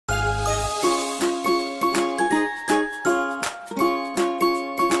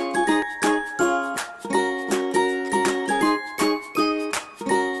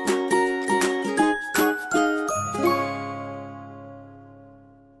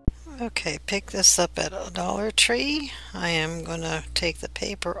Okay, pick this up at a Dollar Tree. I am going to take the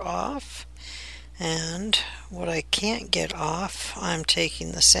paper off, and what I can't get off, I'm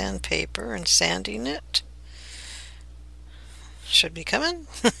taking the sandpaper and sanding it. Should be coming.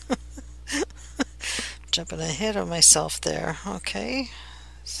 Jumping ahead of myself there. Okay,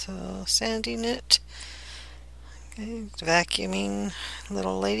 so sanding it. Okay, vacuuming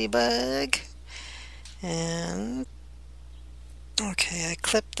little ladybug. And okay, I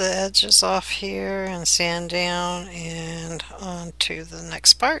clip the edges off here and sand down and on to the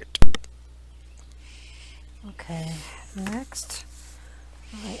next part. Okay, next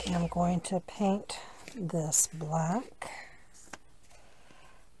I am going to paint this black.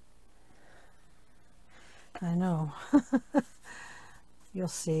 I know. You'll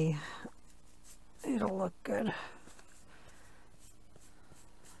see. It'll look good.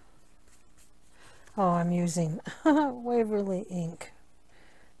 Oh, I'm using Waverly ink.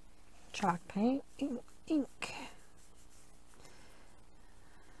 Chalk paint ink.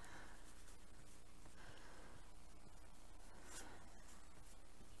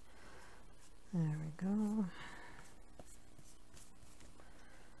 There we go.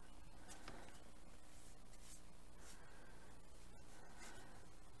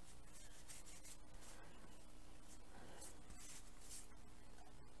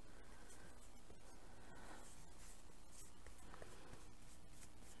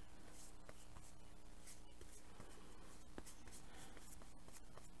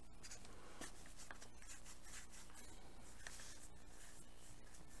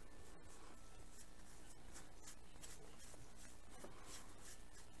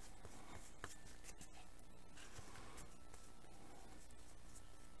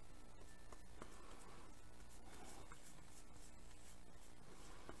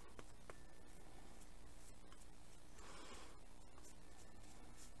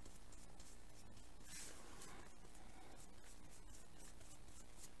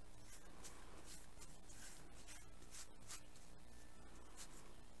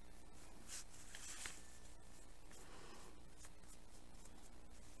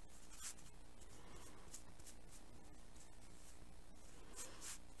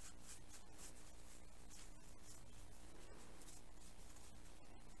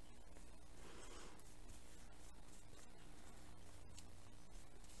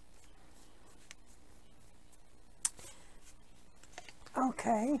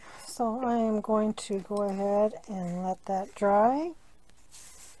 Okay, so I am going to go ahead and let that dry.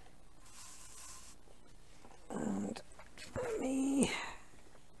 And let me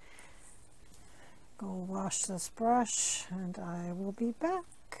go wash this brush and I will be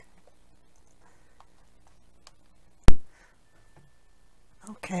back.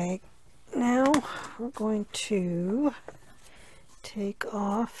 Okay, now we're going to take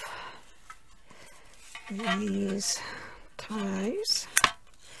off these ties.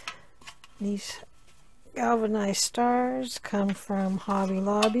 These galvanized stars come from Hobby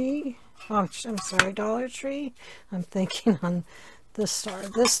Lobby. Oh, I'm sorry, Dollar Tree. I'm thinking on this star.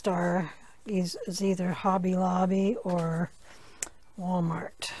 This star is either Hobby Lobby or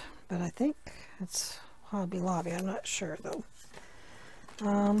Walmart, but I think it's Hobby Lobby. I'm not sure though.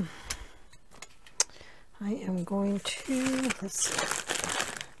 I am going to, let's see.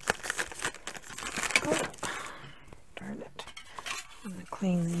 Oh, darn it. I'm going to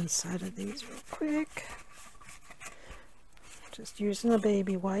clean the inside of these real quick. Just using a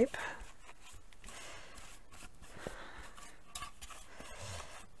baby wipe.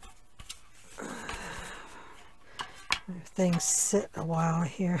 Things sit a while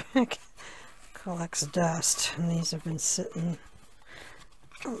here. Collects dust, and these have been sitting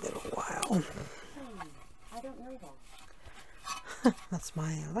a little while. I don't know that. That's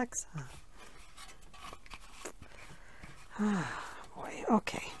my Alexa. Ah, boy.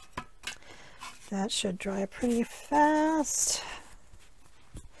 Okay. That should dry pretty fast.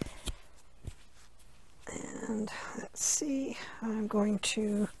 And let's see. I'm going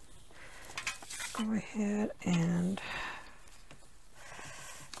to go ahead and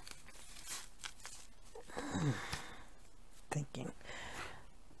thinking.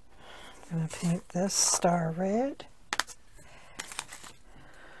 I'm going to paint this star red.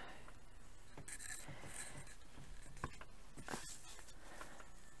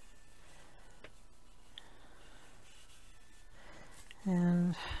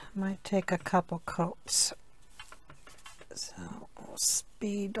 And might take a couple coats. So we'll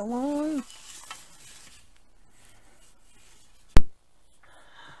speed along.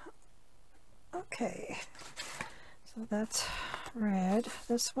 Okay, so that's red.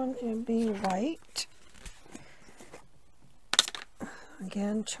 This one will be white.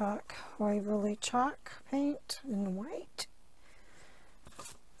 Again, chalk, Waverly chalk paint in white.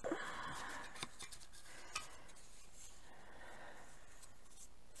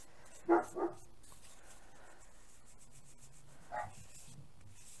 Okay,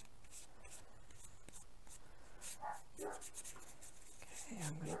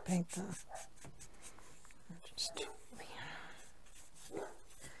 I'm going to paint the just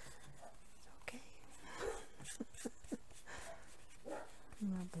okay. I'm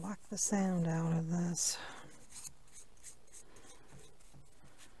going to block the sound out of this.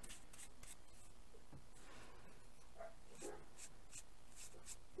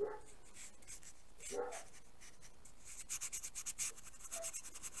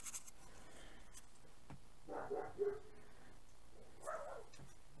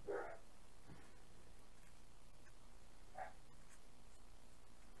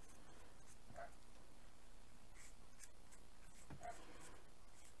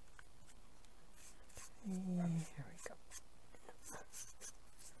 Here we go.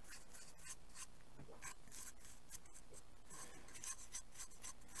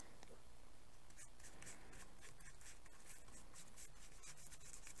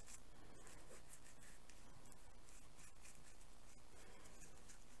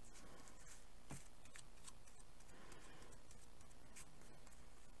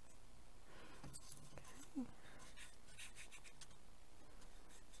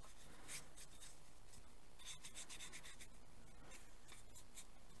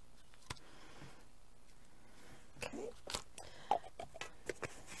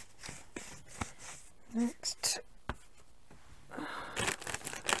 Next,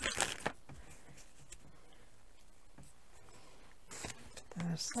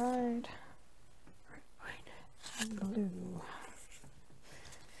 that aside, blue.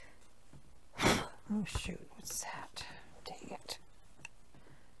 Oh shoot, what's that? Dang it.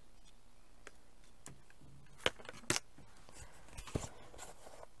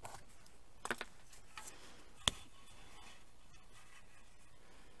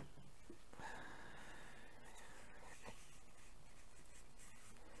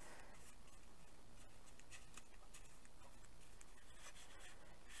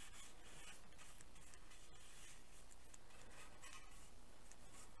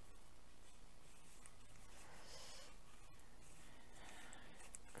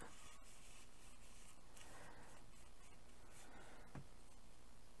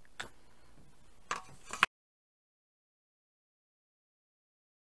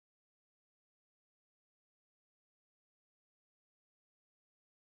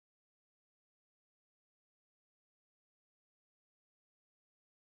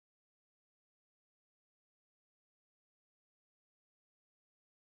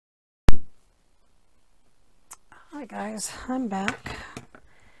 Hi guys, I'm back,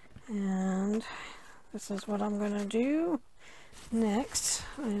 and this is what I'm going to do next.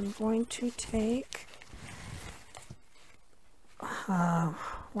 I'm going to take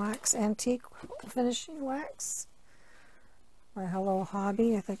wax, antique finishing wax by Hello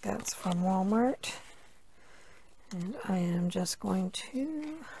Hobby. I think that's from Walmart, and I am just going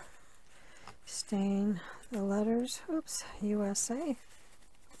to stain the letters, oops, USA.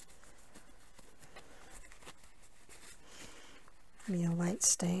 Be a light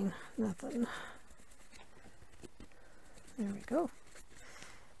stain, nothing. There we go. Of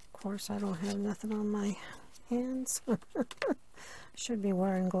course, I don't have nothing on my hands. Should be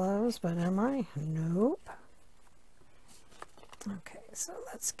wearing gloves, but am I? Nope. Okay, so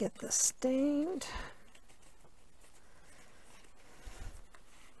let's get this stained.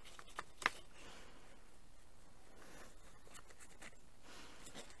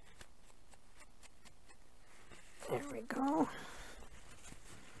 There we go.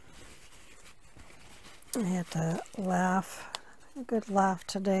 I had to laugh, a good laugh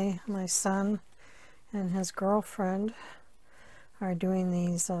today. My son and his girlfriend are doing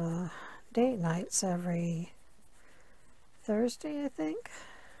these date nights every Thursday, I think,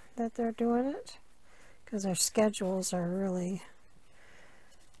 that they're doing it, because their schedules are really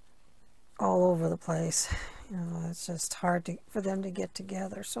all over the place. You know, it's just hard for them to get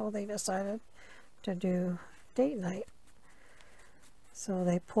together, so they decided to do date night. So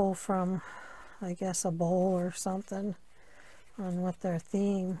they pull from, I guess, a bowl or something on what their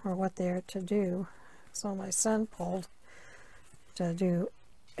theme or what they're to do. So my son pulled to do,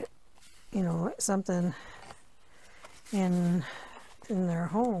 you know, something in their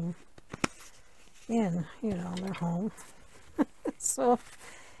home, in, you know, their home. So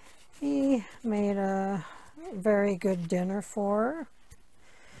he made a very good dinner for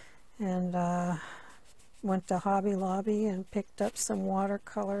her, and went to Hobby Lobby and picked up some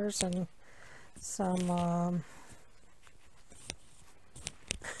watercolors and some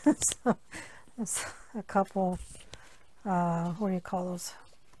a couple, what do you call those,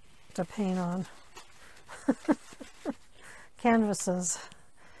 to paint on, canvases.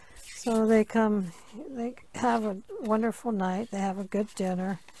 So they have a wonderful night, they have a good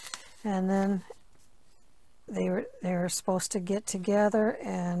dinner, and then they were supposed to get together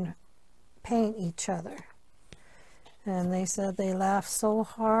and paint each other. And they said they laughed so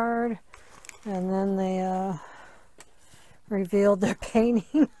hard, and then they revealed their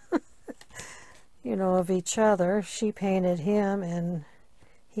painting, you know, of each other. She painted him and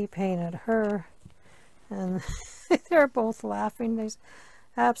he painted her, and they're both laughing. They're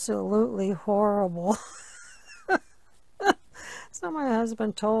absolutely horrible. So my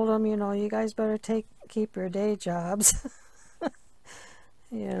husband told them, you know, you guys better keep your day jobs.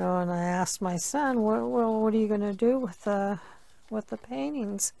 You know, and I asked my son, what are you going to do with the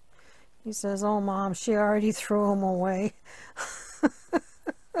paintings? He says, oh, Mom, she already threw them away.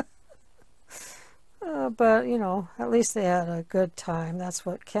 But, you know, at least they had a good time. That's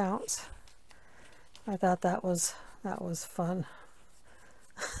what counts. I thought that was fun.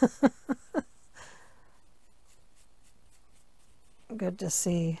 Good to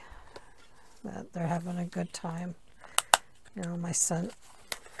see that they're having a good time. You know, my son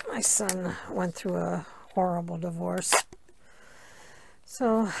went through a horrible divorce.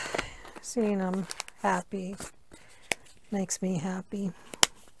 So seeing him happy makes me happy.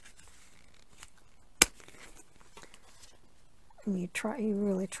 He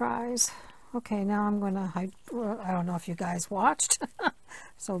really tries. Okay, now I'm gonna, I don't know if you guys watched,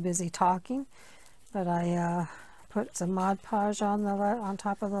 so busy talking, but I put some Mod Podge on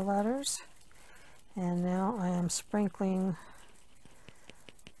top of the letters, and now I am sprinkling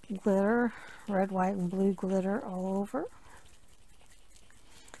glitter, red, white, and blue glitter all over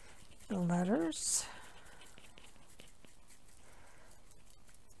the letters.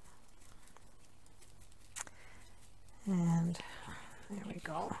 And there we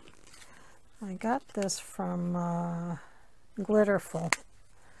go. I got this from Glitterful.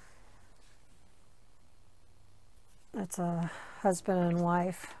 It's a husband and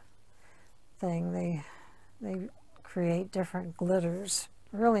wife thing. They create different glitters.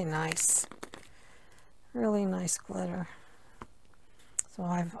 Really nice glitter. So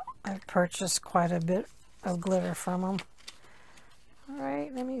I've purchased quite a bit of glitter from them. All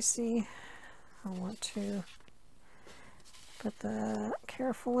right, let me see. I want to put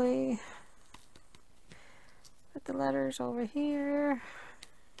carefully put the letters over here.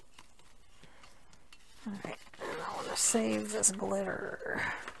 All right, and I want to save this glitter.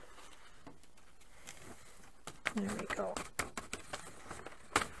 There we go.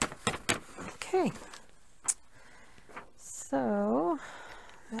 Okay, so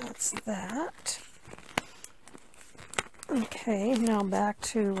that's that. Okay, now back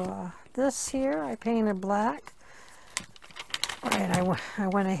to this here. I painted black. Right, I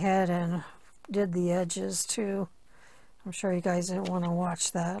went ahead and did the edges too. I'm sure you guys didn't want to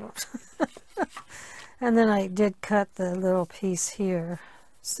watch that. And then I did cut the little piece here.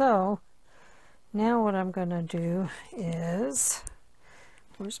 So now what I'm going to do is,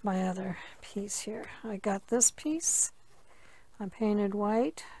 where's my other piece here? I got this piece. I painted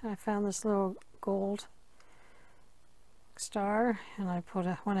white. I found this little gold star, and I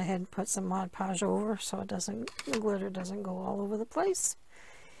went ahead and put some Mod Podge over so the glitter doesn't go all over the place.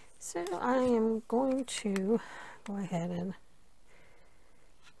 So I am going to go ahead and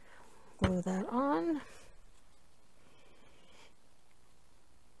glue that on.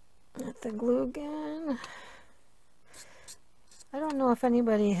 At the glue gun. I don't know if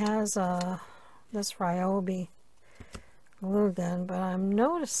anybody has this Ryobi glue gun, but I'm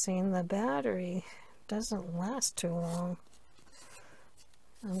noticing the battery doesn't last too long.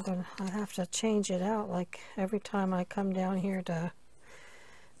 I have to change it out like every time I come down here to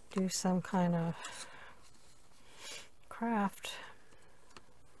do some kind of craft.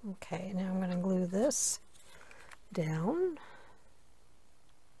 Okay, now I'm going to glue this down.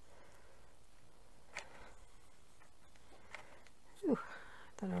 Ooh,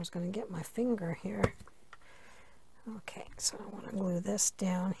 I thought I was going to get my finger here. Okay, so I want to glue this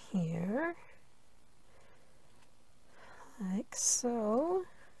down here, like so.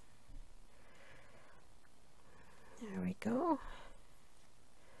 There we go.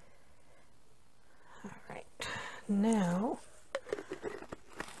 All right, now,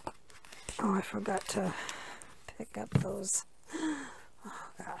 oh, I forgot to pick up those. Oh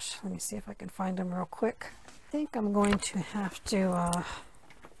gosh, let me see if I can find them real quick. I think I'm going to have to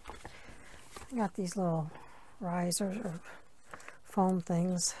I got these little risers or foam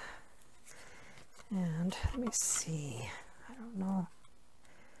things, and let me see, I don't know,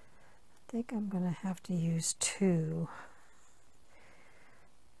 I think I'm gonna have to use two.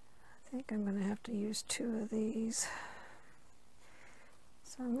 I think I'm gonna have to use two of these.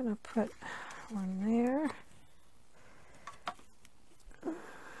 So I'm gonna put one there.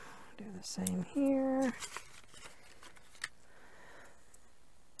 Do the same here.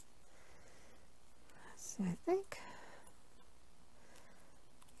 Let's see, I think,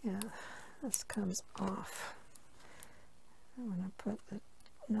 yeah, this comes off. I'm gonna put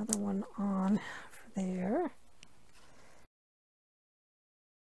another one on for there.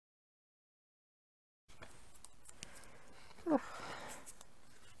 Oh.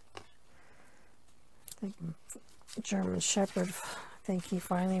 I think German Shepherd, I think he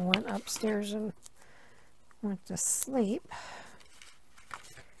finally went upstairs and went to sleep.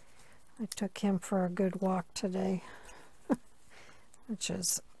 I took him for a good walk today, which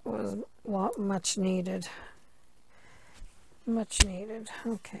was much needed. Much needed.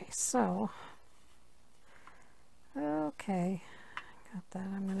 Okay, so, okay, got that.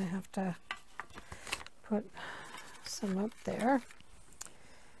 I'm going to have to put some up there.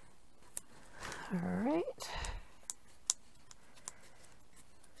 All right.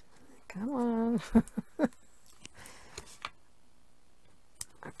 Come on.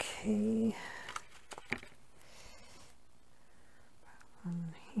 Okay.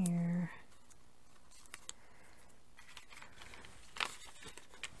 On here.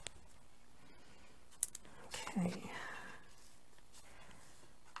 Okay.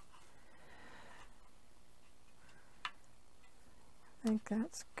 I think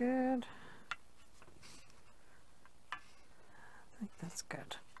that's good. I think that's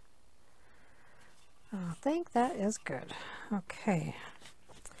good. I think that is good. Okay.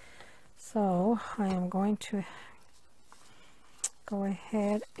 So I am going to go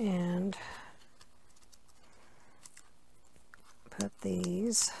ahead and put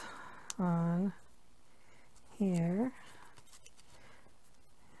these on here.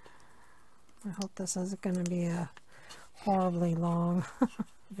 I hope this isn't going to be a horribly long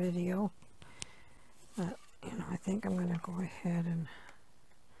video, but you know, I think I'm going to go ahead and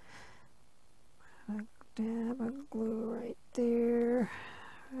put a dab of glue right there,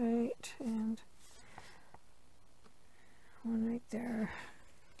 right, and one right there.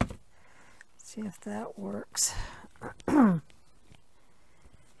 See if that works. Oh,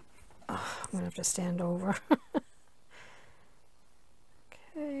 I'm gonna have to stand over.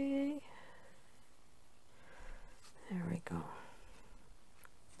 Okay, there we go.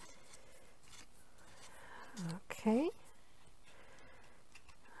 Okay,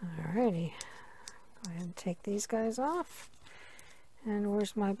 alrighty, go ahead and take these guys off. And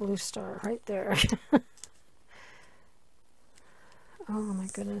where's my blue star? Right there. Oh my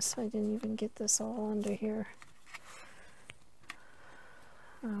goodness, I didn't even get this all under here.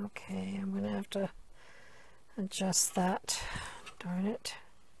 Okay, I'm gonna have to adjust that. Darn it.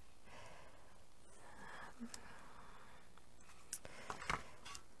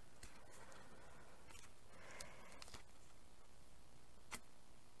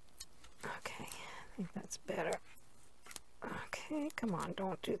 Okay, I think that's better. Okay, come on,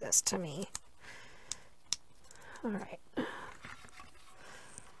 don't do this to me. All right. All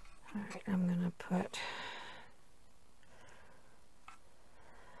right, I'm gonna put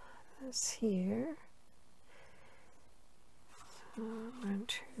this here. So I'm going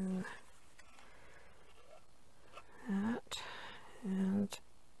to that and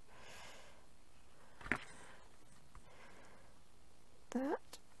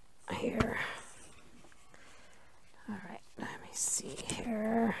that here. All right, let me see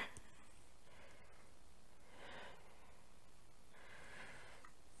here.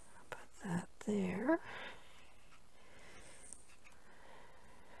 Put that there.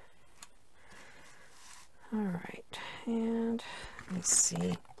 All right, and let me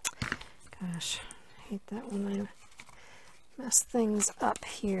see. Gosh, I hate that when I mess things up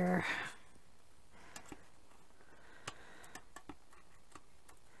here.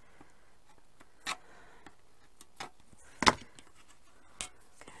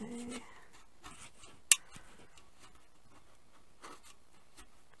 Okay.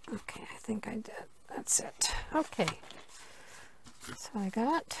 Okay, I think I did. That's it. Okay. So I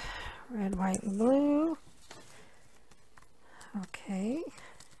got red, white, and blue. Okay.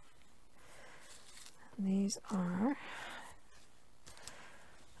 These are,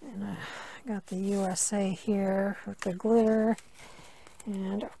 and I got the USA here with the glitter,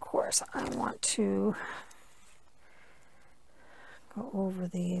 and of course I want to go over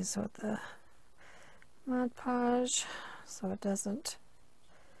these with the Mod Podge so it doesn't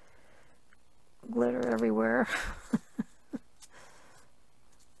glitter everywhere.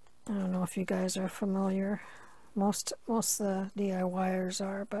 I don't know if you guys are familiar. Most of the DIYers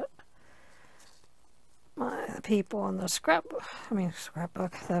are, but the people in the scrapbook,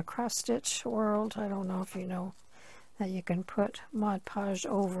 the cross stitch world, I don't know if you know that you can put Mod Podge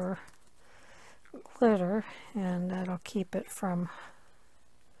over glitter and that'll keep it from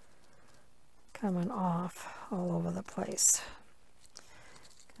coming off all over the place.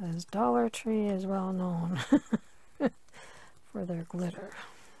 Because Dollar Tree is well known for their glitter.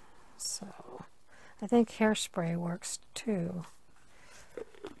 So I think hairspray works too.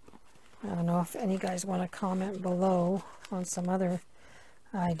 I don't know if any guys want to comment below on some other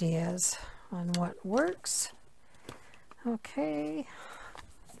ideas on what works. Okay,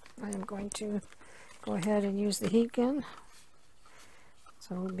 I am going to go ahead and use the heat gun.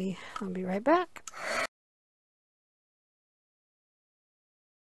 So I'll be right back.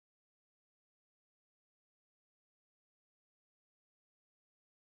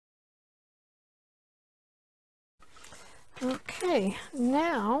 Okay,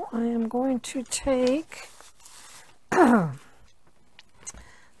 now I am going to take my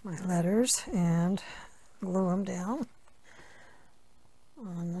letters and glue them down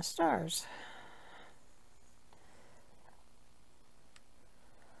on the stars.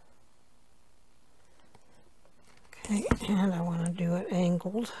 Okay, and I want to do it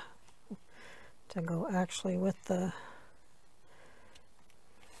angled to go actually with the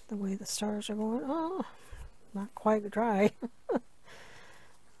way the stars are going. Oh, not quite dry.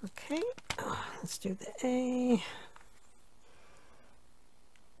 Okay, let's do the A.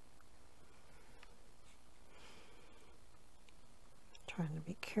 Trying to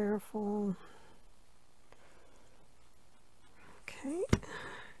be careful. Okay.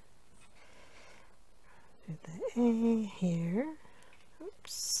 Do the A here.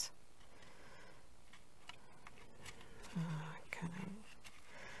 Oops. I kind of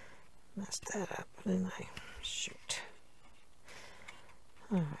messed that up, didn't I? Shoot.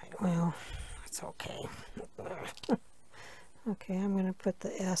 Alright, well, it's okay. Okay, I'm going to put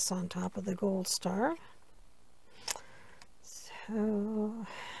the S on top of the gold star. So,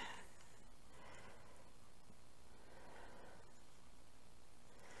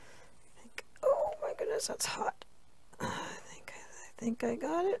 oh my goodness, that's hot. I think I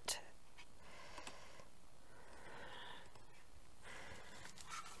got it.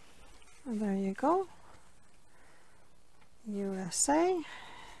 And there you go. USA.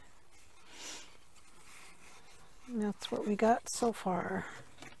 And that's what we got so far.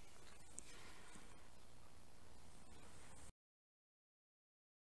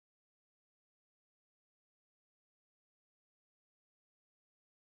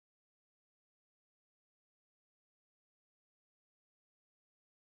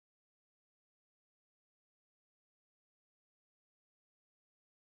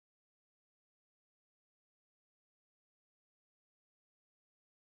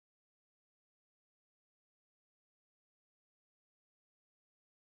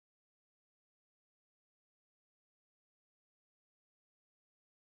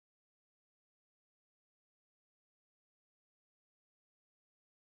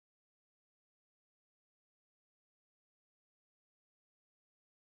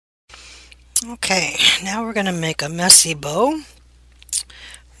 Okay, now we're going to make a messy bow.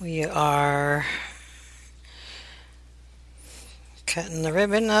 We are cutting the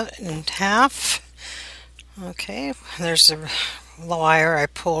ribbon in half. Okay, there's the wire I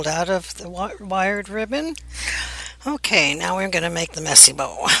pulled out of the wired ribbon. Okay, now we're going to make the messy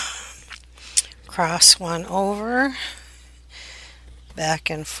bow. Cross one over, back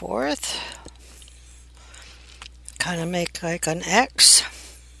and forth, kind of make like an X.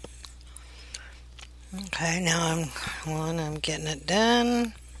 Okay, now I'm getting it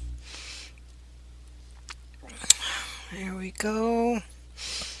done. There we go.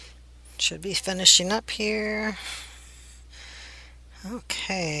 Should be finishing up here.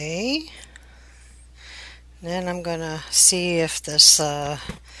 Okay. Then I'm going to see if this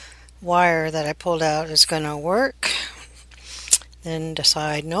wire that I pulled out is going to work. Then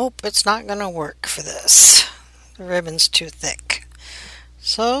decide, nope, it's not going to work for this. The ribbon's too thick.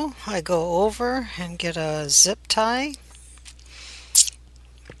 So I go over and get a zip tie.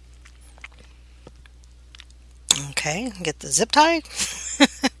 Okay, get the zip tie.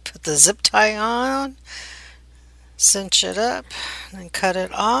 Put the zip tie on. Cinch it up and cut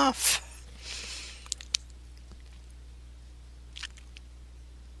it off.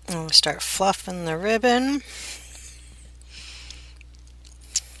 And we'll start fluffing the ribbon.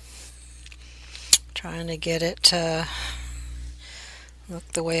 Trying to get it to look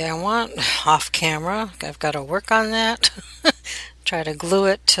the way I want off camera. I've got to work on that. Try to glue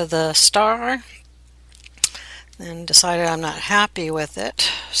it to the star. Then decided I'm not happy with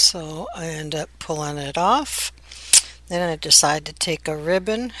it, so I end up pulling it off. Then I decide to take a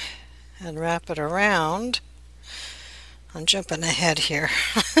ribbon and wrap it around. I'm jumping ahead here.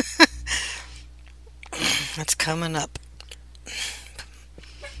 It's coming up.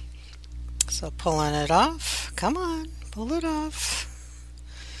 So pulling it off. Come on, pull it off.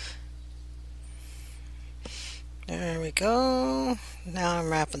 There we go. Now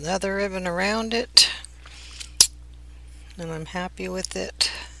I'm wrapping the other ribbon around it. And I'm happy with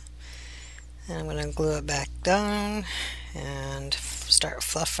it. And I'm going to glue it back down and start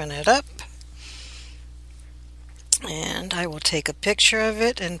fluffing it up. And I will take a picture of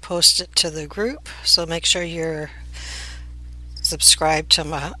it and post it to the group. So make sure you're subscribed to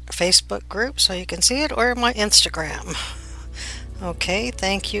my Facebook group so you can see it, or my Instagram. Okay,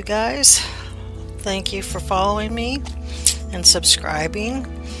 thank you guys. Thank you for following me and subscribing.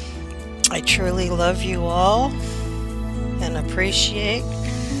 I truly love you all and appreciate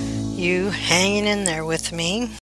you hanging in there with me.